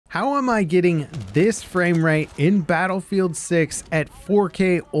How am I getting this frame rate in Battlefield 6 at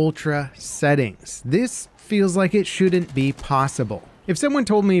 4K Ultra settings? This feels like it shouldn't be possible. If someone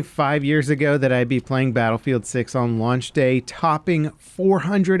told me 5 years ago that I'd be playing Battlefield 6 on launch day, topping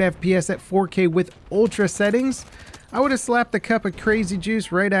 400 FPS at 4K with Ultra settings, I would have slapped the cup of crazy juice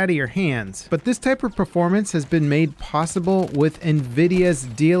right out of your hands. But this type of performance has been made possible with NVIDIA's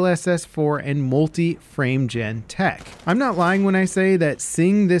DLSS 4 and multi-frame gen tech. I'm not lying when I say that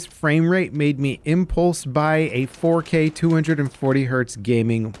seeing this frame rate made me impulse buy a 4K 240Hz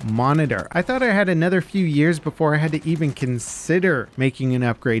gaming monitor. I thought I had another few years before I had to even consider making an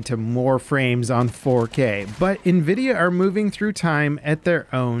upgrade to more frames on 4K. But NVIDIA are moving through time at their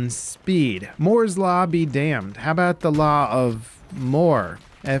own speed. Moore's Law be damned. How about the law of more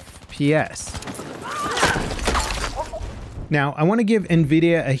FPS? Now, I want to give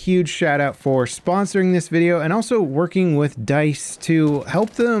NVIDIA a huge shout out for sponsoring this video and also working with DICE to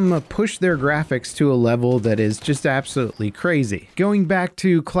help them push their graphics to a level that is just absolutely crazy. Going back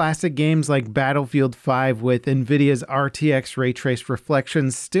to classic games like Battlefield 5 with NVIDIA's RTX Ray Trace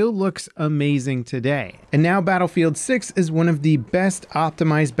Reflections still looks amazing today. And now Battlefield 6 is one of the best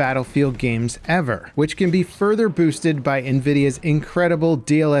optimized Battlefield games ever, which can be further boosted by NVIDIA's incredible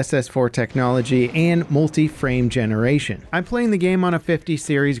DLSS 4 technology and multi-frame generation. I'm playing the game on a 50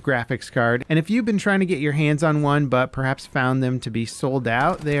 series graphics card, and if you've been trying to get your hands on one but perhaps found them to be sold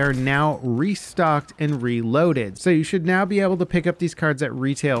out, they are now restocked and reloaded. So you should now be able to pick up these cards at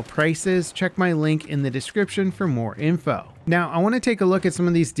retail prices. Check my link in the description for more info. Now, I want to take a look at some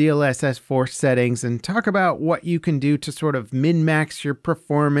of these DLSS 4 settings and talk about what you can do to sort of min-max your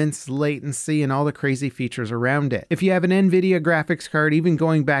performance, latency, and all the crazy features around it. If you have an NVIDIA graphics card, even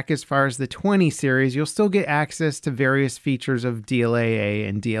going back as far as the 20 series, you'll still get access to various features of DLAA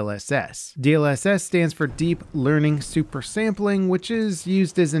and DLSS. DLSS stands for Deep Learning Super Sampling, which is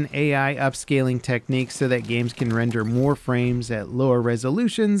used as an AI upscaling technique so that games can render more frames at lower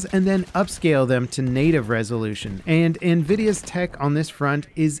resolutions and then upscale them to native resolution. And NVIDIA's tech on this front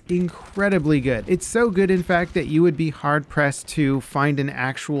is incredibly good. It's so good, in fact, that you would be hard-pressed to find an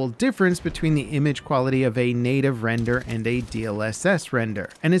actual difference between the image quality of a native render and a DLSS render.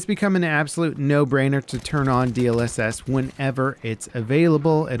 And it's become an absolute no-brainer to turn on DLSS whenever it's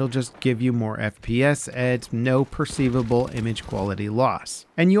available. It'll just give you more FPS at no perceivable image quality loss.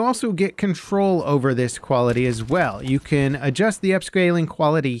 And you also get control over this quality as well. You can adjust the upscaling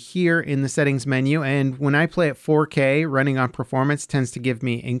quality here in the settings menu, and when I play at 4K, running on performance tends to give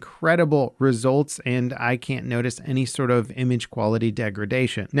me incredible results, and I can't notice any sort of image quality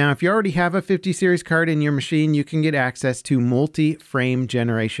degradation. Now, if you already have a 50 series card in your machine, you can get access to multi-frame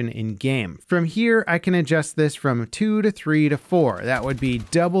generation in game. From here, I can adjust this from 2 to 3 to 4. That would be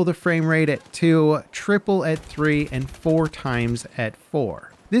double the frame rate at 2, triple at 3, and 4 times at 4.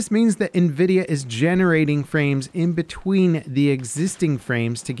 This means that NVIDIA is generating frames in between the existing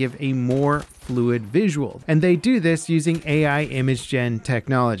frames to give a more fluid visual. And they do this using AI image gen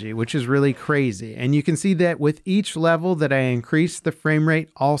technology, which is really crazy. And you can see that with each level that I increase, the frame rate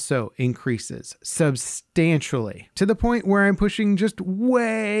also increases substantially, to the point where I'm pushing just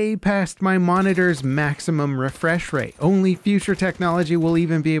way past my monitor's maximum refresh rate. Only future technology will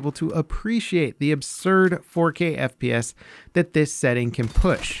even be able to appreciate the absurd 4K FPS that this setting can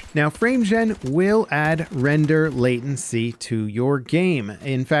push. Now, frame gen will add render latency to your game.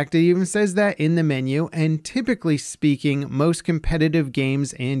 In fact, it even says that in the menu, and typically speaking, most competitive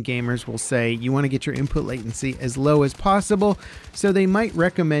games and gamers will say you want to get your input latency as low as possible, so they might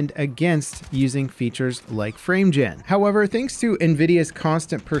recommend against using features like frame gen. However, thanks to NVIDIA's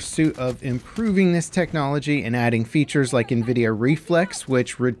constant pursuit of improving this technology and adding features like NVIDIA Reflex,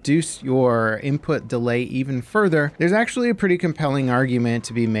 which reduce your input delay even further, there's actually a pretty compelling argument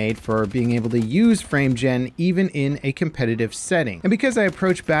to be made for being able to use frame gen even in a competitive setting. And because I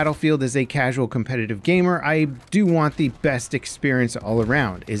approach Battlefield as a casual competitive gamer, I do want the best experience all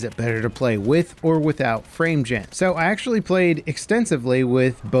around. Is it better to play with or without frame gen? So I actually played extensively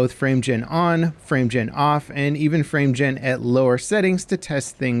with both frame gen on, frame gen off, and even frame gen at lower settings to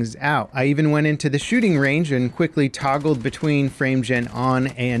test things out. I even went into the shooting range and quickly toggled between frame gen on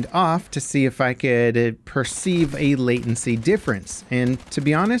and off to see if I could perceive a latency difference. And to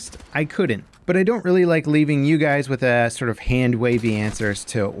be honest, I couldn't. But I don't really like leaving you guys with a sort of hand-wavy answer as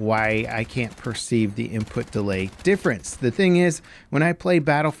to why I can't perceive the input delay difference. The thing is, when I play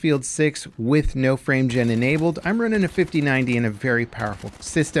Battlefield 6 with no frame gen enabled, I'm running a 5090 in a very powerful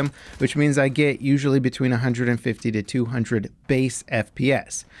system, which means I get usually between 150 to 200 base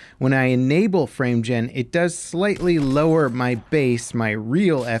FPS. When I enable frame gen, it does slightly lower my base, my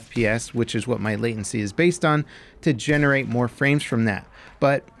real FPS, which is what my latency is based on, to generate more frames from that.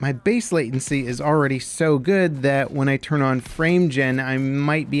 but my base latency is already so good that when I turn on frame gen, I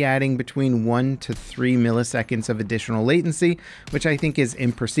might be adding between 1 to 3 milliseconds of additional latency, which I think is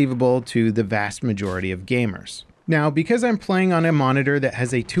imperceivable to the vast majority of gamers. Now, because I'm playing on a monitor that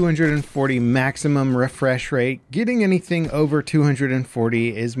has a 240 maximum refresh rate, getting anything over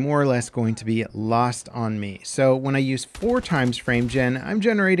 240 is more or less going to be lost on me. So when I use 4 times frame gen, I'm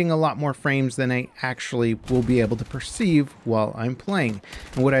generating a lot more frames than I actually will be able to perceive while I'm playing.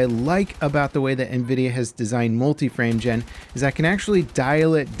 And what I like about the way that NVIDIA has designed multi-frame gen is I can actually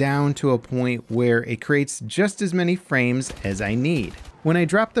dial it down to a point where it creates just as many frames as I need. When I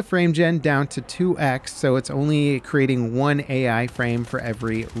drop the frame gen down to 2x, so it's only creating 1 AI frame for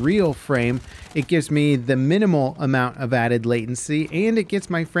every real frame, it gives me the minimal amount of added latency, and it gets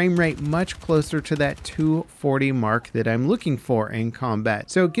my frame rate much closer to that 240 mark that I'm looking for in combat.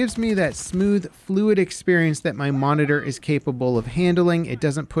 So it gives me that smooth, fluid experience that my monitor is capable of handling. It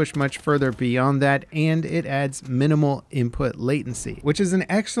doesn't push much further beyond that, and it adds minimal input latency, which is an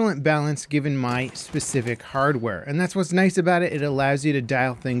excellent balance given my specific hardware. And that's what's nice about it. It allows you to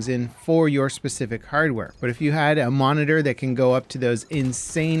dial things in for your specific hardware. But if you had a monitor that can go up to those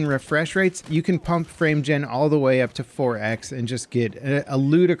insane refresh rates, you can pump frame gen all the way up to 4x and just get a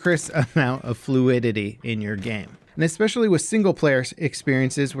ludicrous amount of fluidity in your game. And especially with single player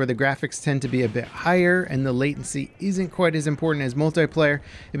experiences where the graphics tend to be a bit higher and the latency isn't quite as important as multiplayer,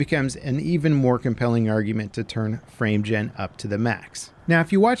 it becomes an even more compelling argument to turn frame gen up to the max. Now,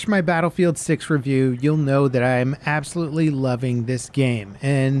 if you watched my Battlefield 6 review, you'll know that I'm absolutely loving this game,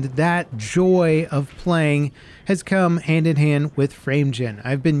 and that joy of playing has come hand in hand with frame gen.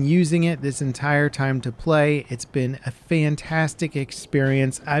 I've been using it this entire time to play. It's been a fantastic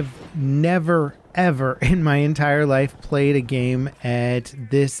experience. I've never ever in my entire life played a game at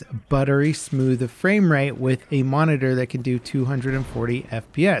this buttery smooth frame rate with a monitor that can do 240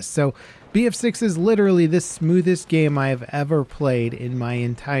 FPS. So BF6 is literally the smoothest game I have ever played in my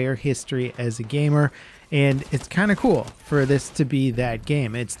entire history as a gamer, and it's kind of cool for this to be that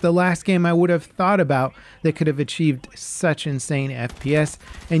game. It's the last game I would have thought about that could have achieved such insane FPS,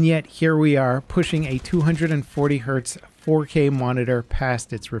 and yet here we are pushing a 240 Hertz 4K monitor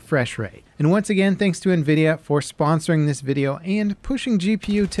past its refresh rate. And once again, thanks to NVIDIA for sponsoring this video and pushing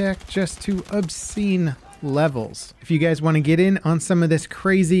GPU tech just to obscene levels. If you guys want to get in on some of this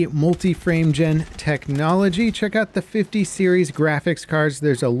crazy multi-frame gen technology, check out the 50 series graphics cards.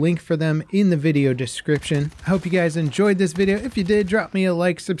 There's a link for them in the video description. I hope you guys enjoyed this video. If you did, drop me a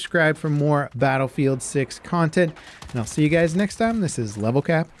like, subscribe for more Battlefield 6 content, and I'll see you guys next time. This is Level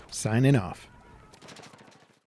Cap signing off.